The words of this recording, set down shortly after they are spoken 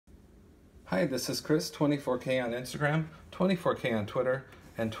Hi, this is Chris, 24K on Instagram, 24K on Twitter,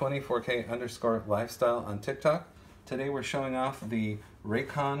 and 24K_lifestyle on TikTok. Today we're showing off the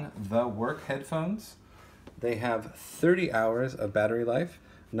Raycon The Work headphones. They have 30 hours of battery life,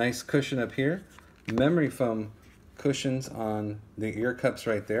 nice cushion up here, memory foam cushions on the ear cups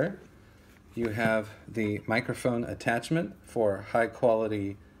right there. You have the microphone attachment for high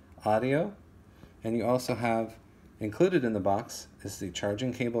quality audio, and you also have included in the box is the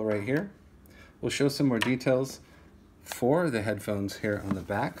charging cable right here. We'll show some more details for the headphones here on the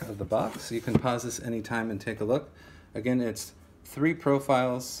back of the box. You can pause this anytime and take a look. Again, it's 3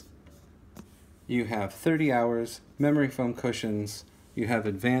 profiles. You have 30 hours, memory foam cushions, you have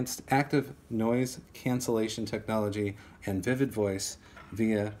advanced active noise cancellation technology, and vivid voice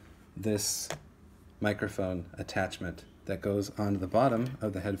via this microphone attachment that goes on the bottom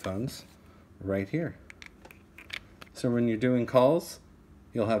of the headphones right here. So when you're doing calls,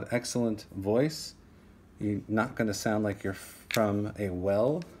 you'll have excellent voice. You're not going to sound like you're from a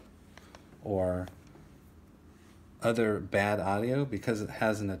well or other bad audio because it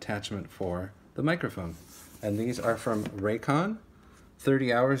has an attachment for the microphone. And these are from Raycon.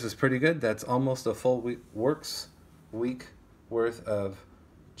 30 hours is pretty good. That's almost a full week worth of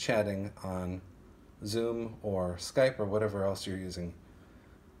chatting on Zoom or Skype or whatever else you're using.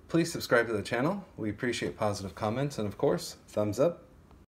 Please subscribe to the channel. We appreciate positive comments and, of course, thumbs up.